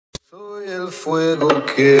el fuego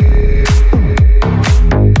que...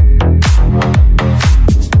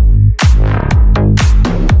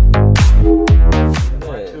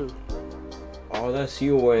 Oh, that's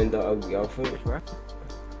you wearing the ugly outfit.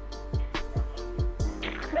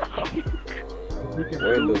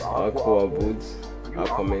 Wearing those aqua boots.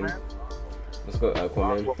 Aquaman. Let's go,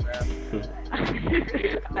 Aquaman.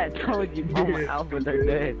 I told you, all my outfits are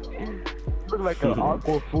dead. Look like an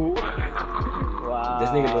aqua fool. Wow. This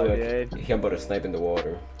nigga look like he about to snipe in the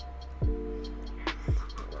water.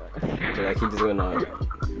 But like he just gonna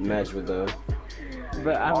match with the.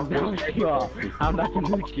 But I'm about to y'all. I'm about to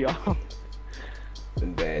mooch y'all.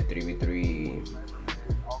 Bad 3v3.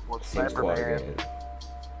 Same squad again.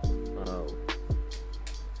 Oh.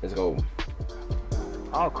 Let's go.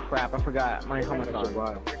 Oh crap! I forgot my helmet's on. I'm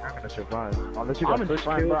gonna survive. Unless you I'm got in first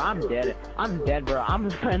front, kill. bro. I'm dead. I'm dead, bro. I'm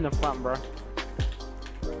in the front, bro.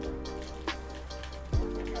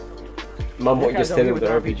 My boy just standing with the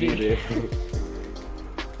RPG, dude.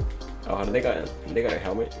 Oh, they got a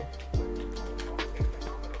helmet.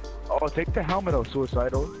 Oh, take the helmet off,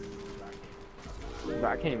 suicidal. Bro,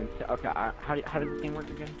 I can't even. Okay, how does this thing work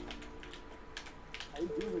again?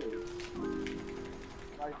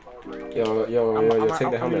 Yo, take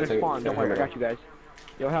the helmet. Take Don't the worry, I helmet. got you guys.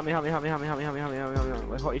 Yo, help me. Wait, hold, you I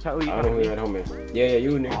don't know who got a helmet. Yeah,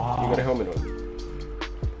 you nigga. You got a helmet on.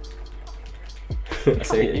 I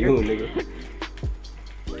say yeah, you nigga.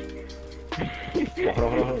 Oh,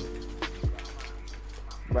 hold on.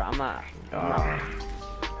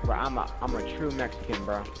 Bro, I'm a true Mexican,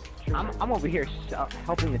 bro. I'm over here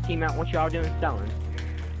helping the team out. What y'all doing? Selling.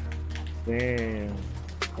 Damn.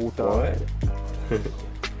 Puta. What? You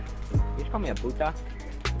just call me a puta?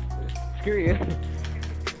 Screw you.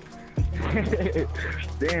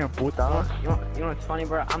 Damn, puta. You know what's funny,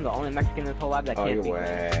 bro? I'm the only Mexican in this whole life that Oh, can't you speak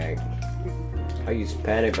wag. I use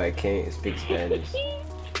Spanish, but I can't speak Spanish.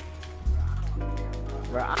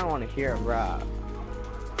 Bro, I don't want to hear it, bro.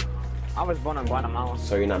 I was born in Guatemala.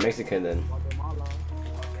 So you're not Mexican then?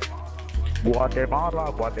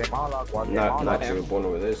 Guatemala. Not you were born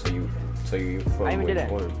over there, so you from I even where did you it.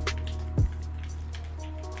 born.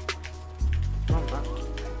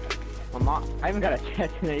 My mom, I even got a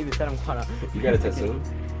tattoo that even said I'm gonna. You got a tattoo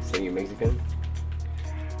saying you're Mexican?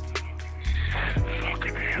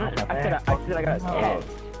 I said I got a tattoo.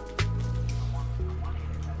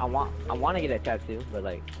 Oh. I want to get a tattoo, but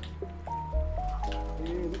like,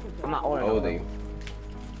 I'm not old How old enough. are you?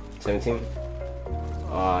 17?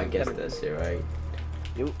 Oh, I guess that's it, right?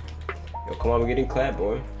 Yo, Come on, we're getting clapped,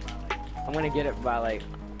 boy. I'm gonna get it by like,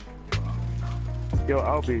 Yo,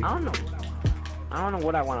 Albie. I don't know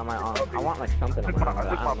what I want on my arm. I want like something on my arm. But I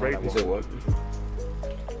don't know what I You want. said what?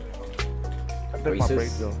 I took my Braces?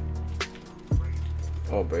 break though.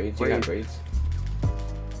 Oh, braids? You got braids?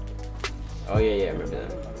 Oh, yeah, I remember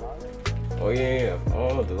that. Oh, yeah.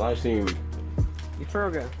 Oh, the live stream. You feel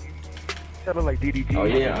good. Sounded like DDG. Oh,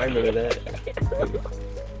 yeah, I remember that.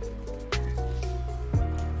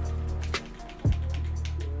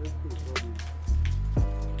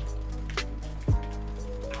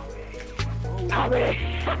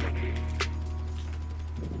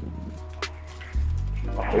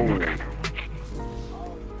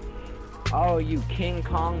 Oh, you King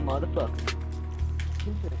Kong motherfucker.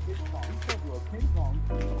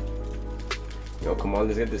 Yo, come on,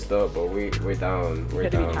 let's get this stuff, but we're down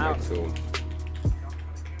like 2.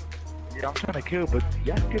 Yeah, I'm trying to kill, but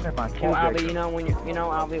y'all giving my kill Well, back. Albie, you know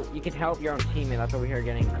Albie, you can help your own teammate. That's over here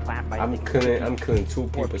getting clapped by. I'm killing 2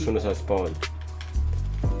 people as soon as I spawn.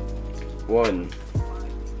 1.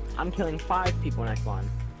 I'm killing 5 people when I spawn.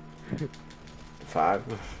 5.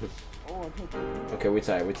 Okay, we're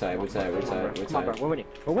tied. Come on, bro, we're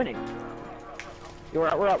winning. We're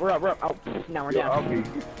up. Oh, now we're Yo, down. Albie,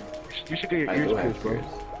 you should get your I ears do have pierced, bro. ears.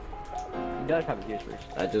 He does have his ears first.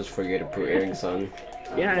 I just forget to put earrings on.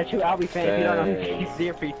 You're not a true Albie fan if you don't know his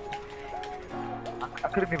ear piece. I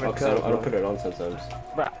couldn't even Oh, tell. I don't put it on sometimes.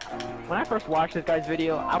 Bro, when I first watched this guy's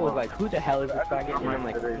video, I was like, who the hell is this guy? And I'm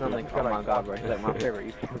like, oh my god, bro, he's like my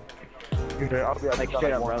favorite YouTuber. I'll be Like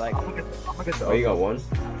straight up, bro, like. I'm gonna get the Oh, you got 1?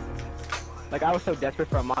 Like I was so desperate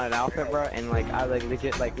for a modded outfit, bro, and like I like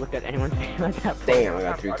legit like looked at anyone's face like that. Damn, I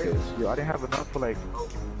got 3 kills. Yo, I didn't have enough for like.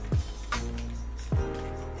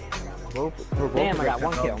 Damn, I got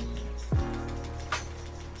 1 kill.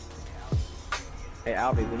 Hey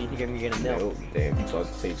Albie, we need to get a mill. Nope, damn, so I'll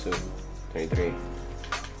say 2. 23. You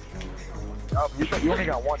only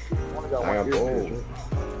got 1. You only got 1. I got ear both. piercing.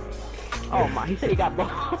 Oh my, he said he got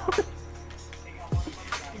both.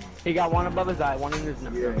 He got 1 above his eye, 1 in his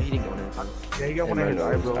nose. Yeah. He didn't go in his nose. Yeah, he got In 1 my in his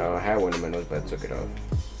nose. eyebrow. I had 1 in my nose, but I took it off.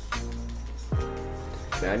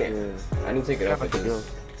 I didn't take it off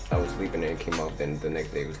because I was sleeping and it came off. Then the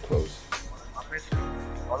next day it was closed.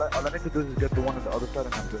 All I need to do is get the one on the other side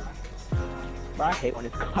and I'm good. Bro, I hate when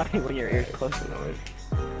it's cloudy when your ears close.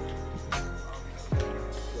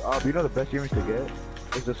 You know the best earrings to get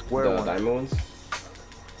is the square The one. diamond ones.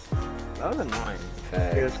 That was annoying.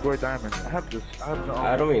 Yeah, square diamond. I have no.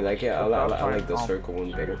 I don't really like it. I like the circle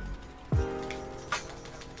one better.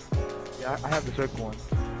 Yeah, I have the circle one.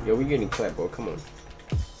 Yo, we getting clapped, bro. Come on.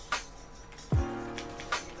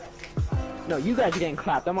 No, you guys are getting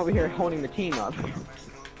clapped. I'm over here holding the team up. I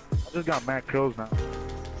just got mad kills now.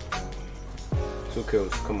 2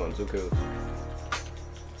 kills. Come on, 2 kills.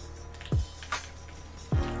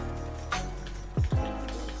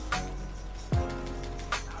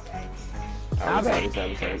 Stop it.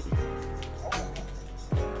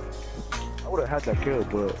 I would have had that kill,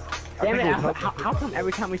 but Damn it, how come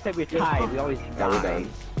every time we say we're tied, we always We're die? done.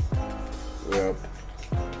 We're up.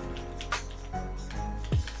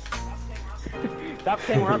 Stop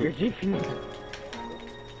saying we're up your G.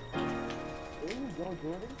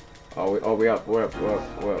 Oh, we're up.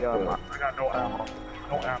 yeah, I got no ammo.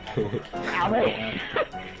 No ammo.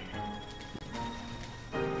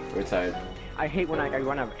 We're tired. I hate when I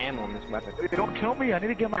run out of ammo on this weapon. Hey, don't kill me. I need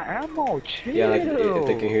to get my ammo. Chill. Yeah, like if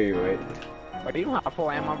they can hear you, right? But do you don't have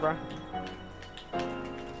full ammo, bro?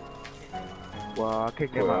 Well, I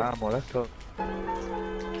can't get my ammo. That's tough.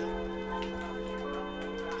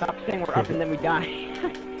 Stop saying we're up and then we die.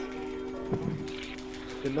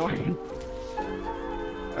 It's annoying.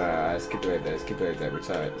 Let's keep it like that. Let's keep it like that. We're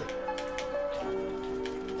tired.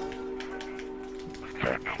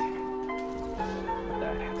 What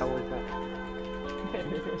the hell was that?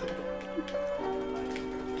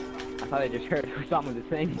 I thought I just heard something was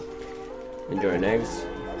saying. Enjoy next.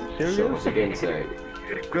 Serious? Show us again inside.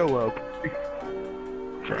 Grow up.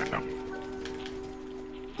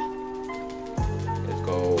 Let's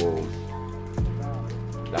go.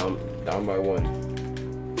 Down by 1.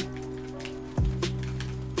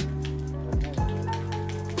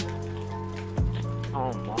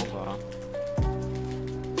 Oh my god.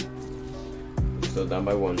 Still down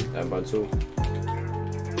by 1. Down by 2.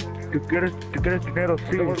 To get us dinero,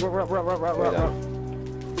 see. We're down.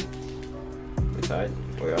 We're tired.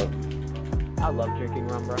 We're up. I love drinking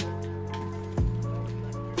rum, bro.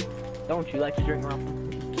 Don't you like to drink rum?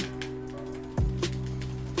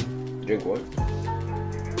 Drink what?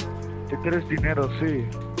 To get us dinero, see.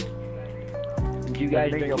 Do you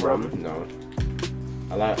guys drink rum? No.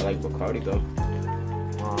 I like Bacardi though.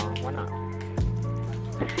 Why not?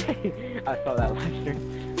 I saw that last stream.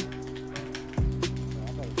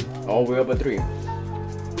 Oh, we're up by 3.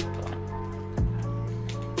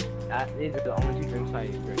 These are the only 2 drinks I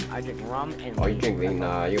drink. I drink rum and. Oh, you drink lean?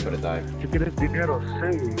 Nah, you're gonna die. To get us dinero,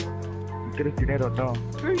 see. To get us dinero, no.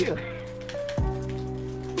 Screw you.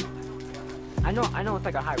 I know it's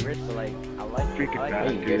like a high risk, but like I like it. Drinking I like I it.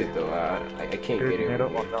 can get it though. I can't get it. Dinero,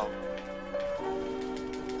 oh, no.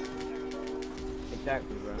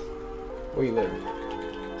 Exactly, bro. Where you live?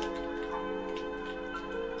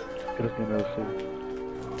 Get us dinero, see.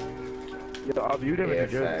 Yo, Albii, you live in New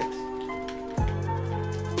Jersey. Facts.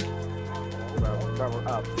 Bro, we're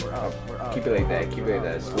up. We're up. We're up. Keep it like that. Keep it like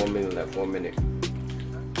that. It's 1 minute left. 1 minute.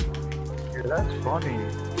 Yeah, that's funny.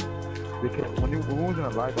 Because when we was in a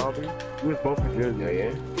live, Albii, we was both in Jersey. Yeah,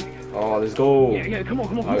 yeah. Oh, let's go. Yeah, come on.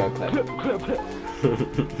 I got clapped. Clip.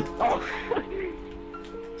 Oh.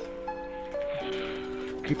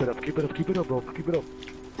 Keep it up, bro. Keep it up.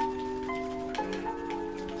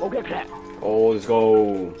 Oh, get clap. Oh, let's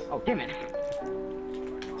go. Oh, damn it.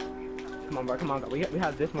 Come on, bro. We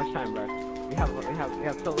have this much time, bro. We have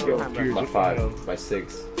so little time, bro. By 5. By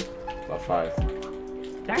 6. By 5.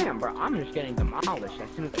 Damn, bro. I'm just getting demolished as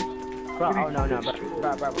soon as I. Bro, oh no, bro,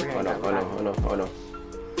 we're Oh no.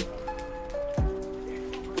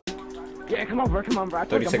 Yeah, come on, bro. I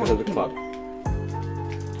 30 seconds on the clock.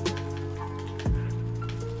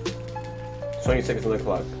 20 seconds on the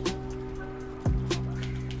clock.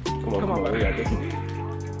 Come on, we got this.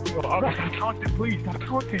 Yo, Albii, stop counting, please. Stop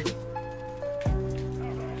counting.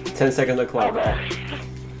 10 seconds on the clock.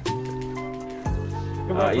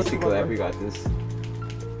 Easy clap, we got this.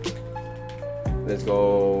 Let's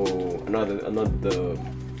go. Another.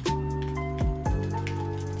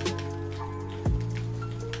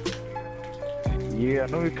 Yeah, I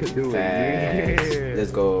know we could do it. Facts. Yeah.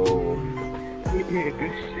 Let's go. Yeah,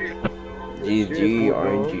 good shit. GG,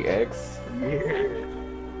 RNGX. Yeah.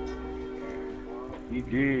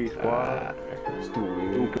 GG, squad.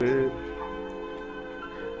 Stupid.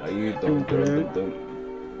 How you Stupid. doing?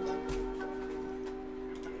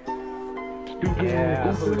 Yeah,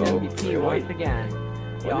 Let's we're go. MVP once again.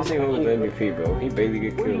 Why you saying who's MVP, bro? He barely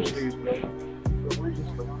get kills.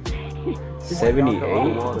 78?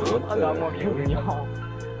 What I got more kills than the? y'all.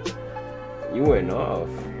 You went off.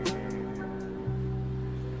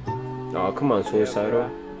 Oh, come on, Suicidal.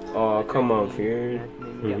 Oh, come on, Fear.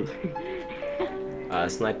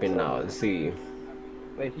 Sniping now. Let's see.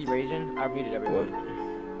 Wait, is he raging? I muted everyone.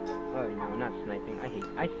 Oh no, not sniping.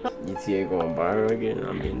 I suck. ETA going viral again?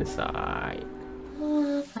 I'm in the side.